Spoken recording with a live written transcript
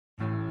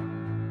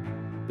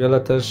Wiele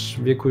też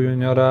w wieku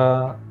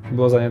juniora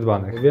było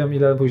zaniedbanych. Wiem,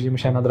 ile później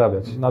musiałem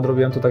nadrabiać.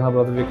 Nadrobiłem to tak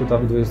naprawdę w wieku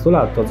tam 20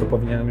 lat, to co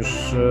powinienem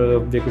już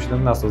w wieku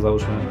 17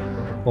 załóżmy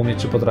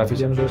umieć czy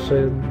potrafić. Wiem, że jeszcze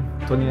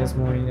to nie jest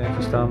mój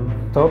jakiś tam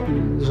top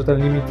i że ten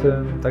limit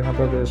tak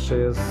naprawdę jeszcze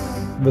jest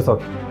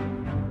wysoki.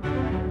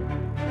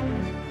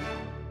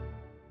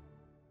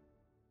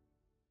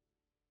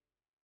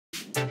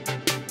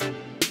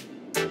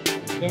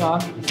 Nie ma.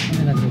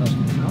 Nie nagrywasz.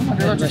 No,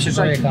 nagrywasz się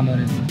czaje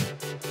kamery.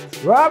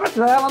 Robert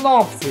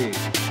Lewandowski!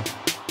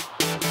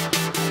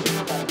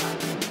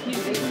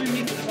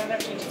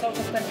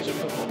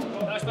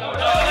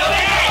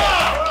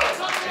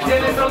 Z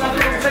jednej strony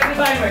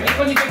przegrywajmy,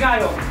 niech oni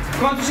biegają.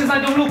 W końcu się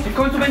znajdą luki, w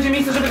końcu będzie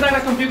miejsce, żeby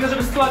zagrać tą piłkę,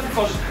 żeby sytuację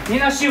tworzyć. Nie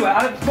na siłę,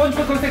 ale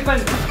bądźmy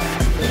konsekwentni.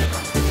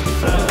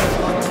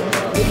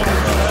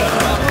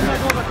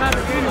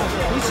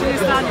 Nic się nie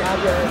stanie.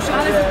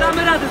 Ale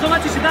damy radę,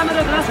 zobaczycie, damy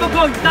radę, na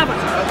spokojnie, dawać.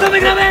 To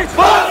wygramy!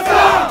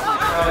 Polska!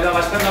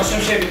 Dawać pewnością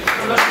siebie,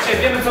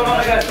 wiemy co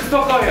mamy grać,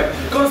 spokojem,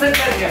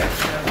 konsekwentnie.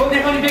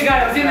 Niech oni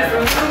biegają, z jednej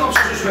strony, z drugą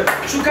przyszły.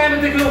 Szukajmy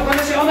tych luk,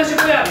 one się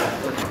pojawią.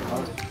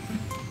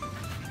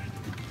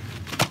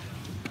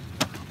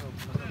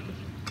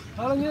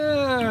 Ale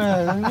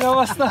nie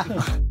miała stać.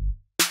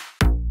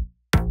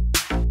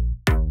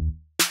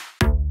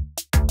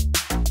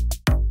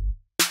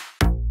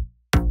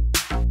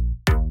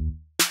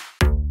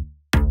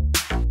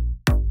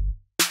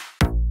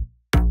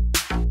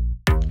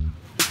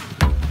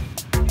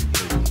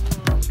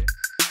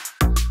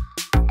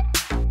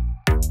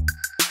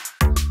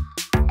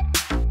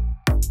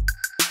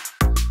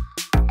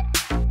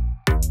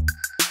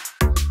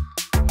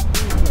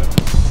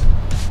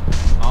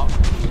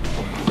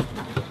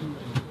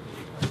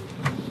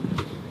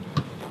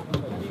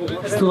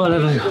 Stuwa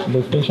lewego.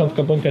 Bo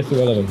 50 bąka jest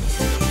chyba lewym.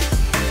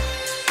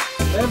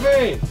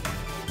 Lewy!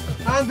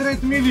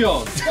 100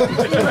 milion!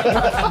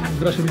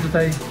 Grosiu mi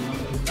tutaj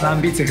na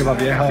ambicje chyba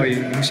wjechał i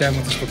musiałem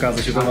mu coś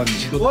pokazać,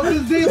 udowodnić. What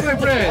is this, my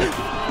friend?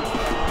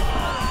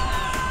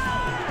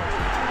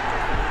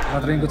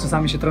 Na treningu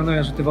czasami się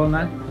trenuje rzuty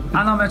wolne,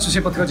 a na meczu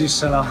się podchodzi i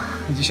strzela.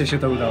 Dzisiaj się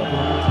to udało.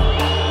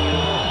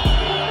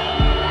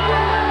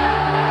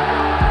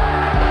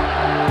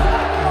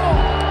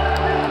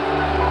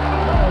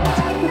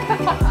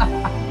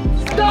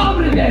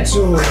 Dobry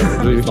wieczór!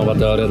 Nowa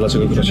teoria,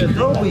 dlaczego Grosiu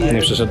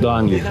nie przeszedł do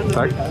Anglii,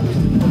 tak?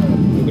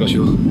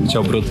 Grosiu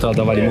chciał brutto, a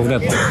dawali mu w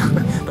netto.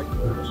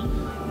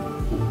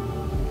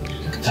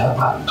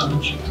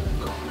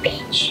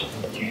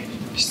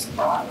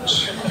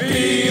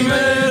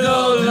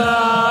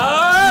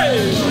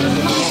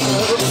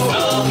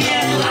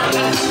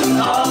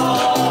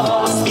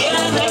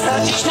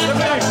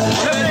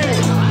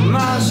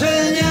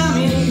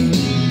 Marzeniami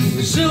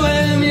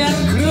żyłem jak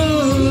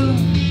król.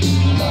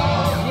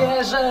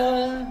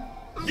 Wierzę.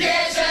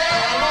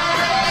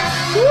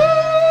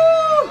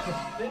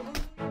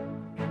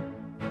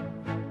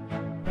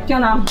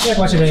 Piona. Jak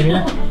macie na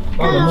imię?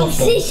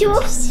 Krzysiu.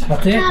 A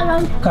ty?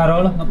 Karol.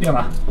 Karol? No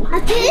piona. A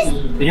ty?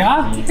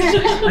 Ja?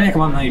 A jak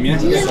mam na imię?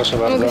 Proszę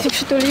bardzo. Mogę się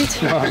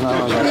przytulić? Można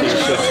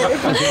oczywiście.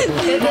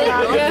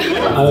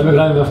 Ale my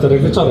gramy we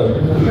wtorek wieczorem.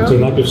 Czyli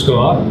najpierw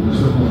szkoła,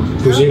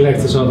 później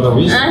lekcje trzeba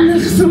odrobić, No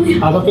w sumie.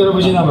 a dopiero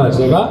będzie na mecz,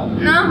 dobra?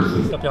 No.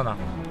 To piona.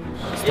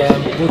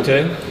 Dostałem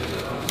buty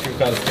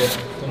piłkarskie.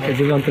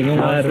 9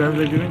 numer.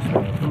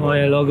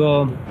 Moje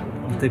logo.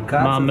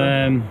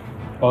 Mamy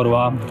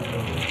orła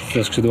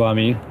ze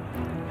skrzydłami.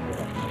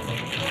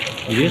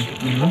 Widzisz?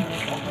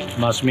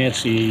 Masz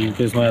miecz i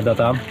to jest moja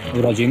data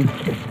urodzin.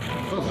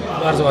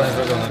 Bardzo ładnie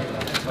zrobione.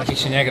 Takich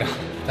się nie gra.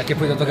 Takie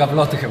pójdą do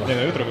gawloty chyba. Nie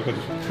no, jutro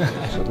wychodzisz.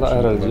 Dla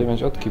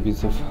RL9 od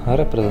kibiców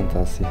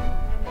reprezentacji.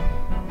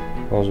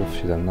 Chorzów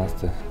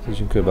 17. To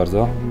dziękuję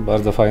bardzo.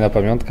 Bardzo fajna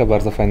pamiątka,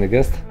 bardzo fajny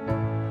gest.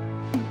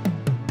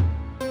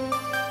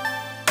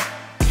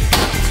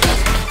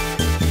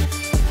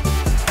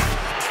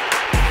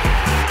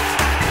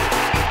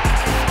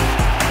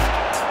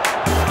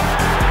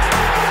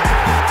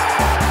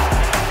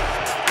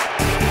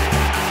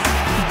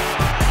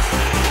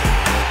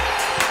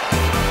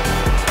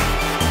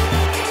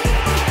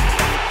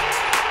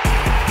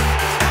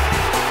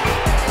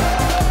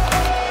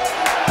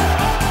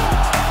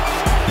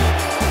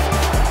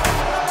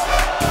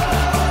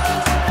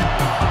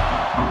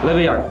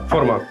 Lewy jak?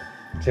 Forma.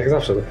 Jak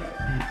zawsze.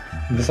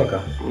 Wysoka.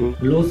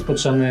 Luz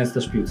potrzebny jest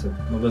też piłce,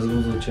 bo bez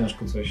luzu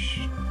ciężko coś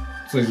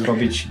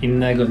zrobić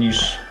innego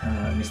niż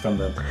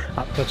standard.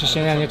 A to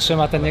ciśnienia nie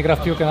trzyma, ten nie gra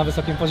w piłkę na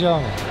wysokim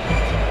poziomie.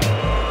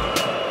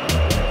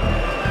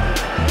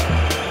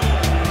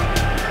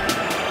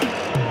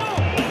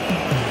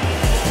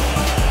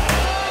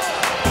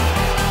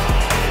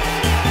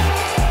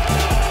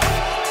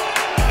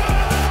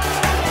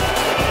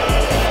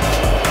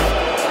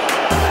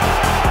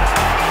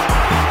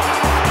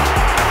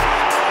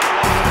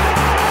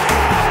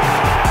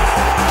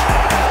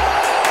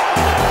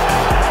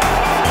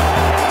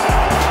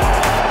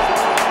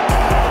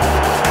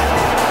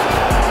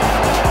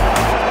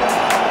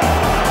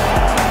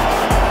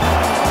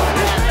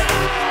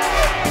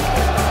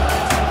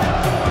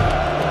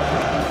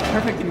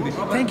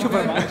 Thank you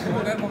very much.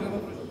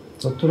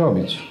 Co tu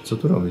robić? Co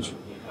tu robić?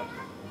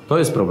 To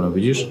jest problem,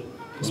 widzisz?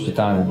 Jest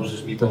pytanie.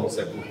 Możesz mi pomóc,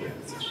 jak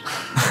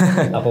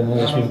A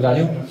pomożesz mi w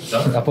graniu?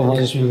 Co? A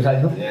pomożesz mi w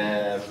graniu?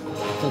 Nie.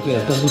 Co tu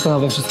jest?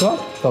 Bezglutenowe wszystko?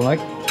 Tomek?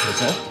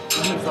 Wiecie?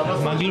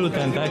 Ma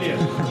gluten, tak?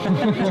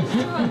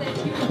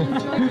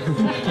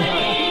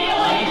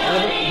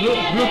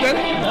 Gluten?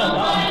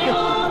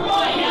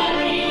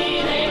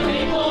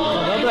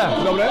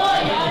 Dobre?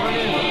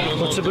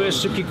 Potrzebujesz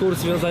szybki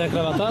kurs wiązania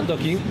krawata,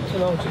 Doki?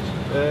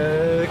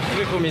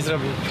 Kryku mi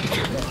zrobił.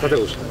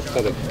 Tadeusz,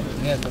 Tadek.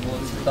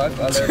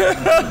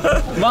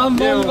 Mam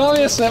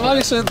jeszcze.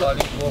 Jest,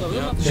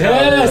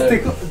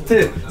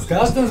 ty, z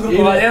każdym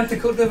zgrupowaniem ty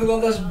kurde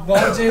wyglądasz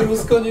bardziej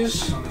rusko niż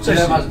wcześniej.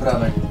 Ile masz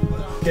bramek?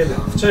 Kiedy?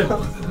 W czym?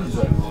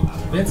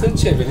 Więcej od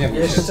ciebie, nie wiem.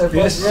 Jeszcze.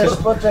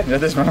 Ja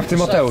też mam.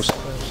 Tymoteusz.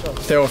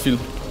 Teofil.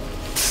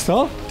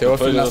 Co?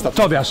 Teofil na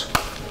Tobiasz.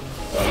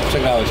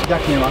 Przegrałeś.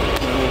 Jak nie ma?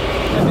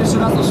 Ja pierwszy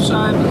raz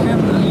usłyszałem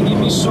hymn Ligi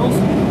Mistrzów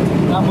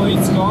na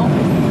boisko.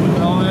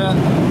 To mówię...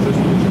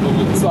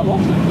 Słabo?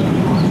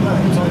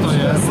 Co to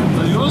jest?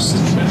 To już?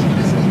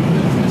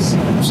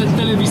 Przed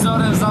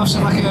telewizorem zawsze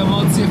takie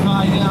emocje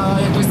fajnie,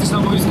 a jak jesteś na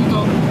boisku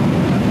to...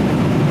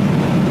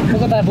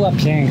 Pogoda była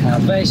piękna,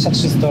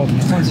 23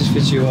 stopnie, słońce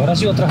świeciło,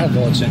 raziło trochę w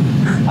oczy.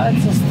 Ale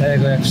co z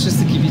tego, jak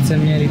wszyscy kibice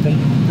mieli to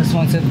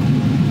słońce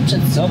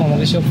przed sobą,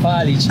 mogli się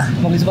opalić,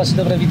 mogli zobaczyć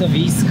dobre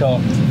widowisko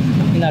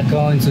i na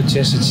końcu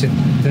cieszyć się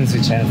tym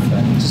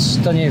zwycięstwem.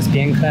 Czyż to nie jest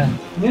piękne?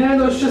 Nie,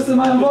 no już wszyscy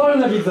mają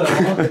wolne, widzę.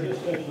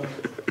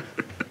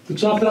 Tu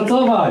trzeba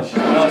pracować.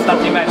 No,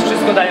 ostatni mecz,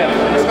 wszystko dajemy.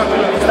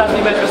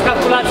 Ostatni mecz, bez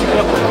kalkulacji.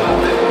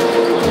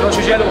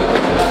 Prosiu Zielu,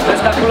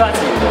 bez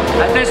kalkulacji.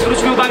 Ale też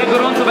zwróćmy uwagę,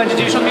 gorąco będzie,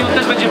 90 minut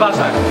też będzie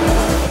ważne.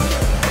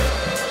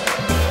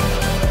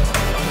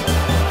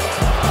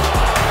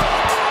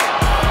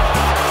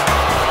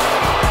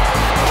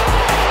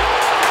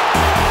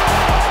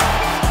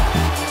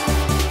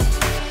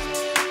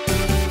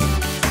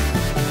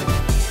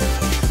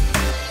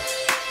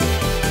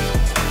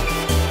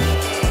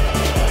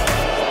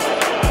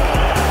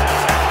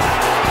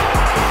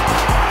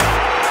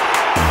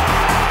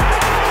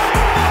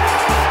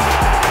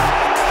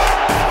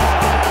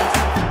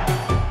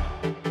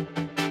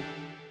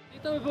 I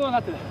to by było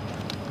na tyle.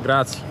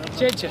 Grazie.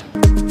 Cięcie.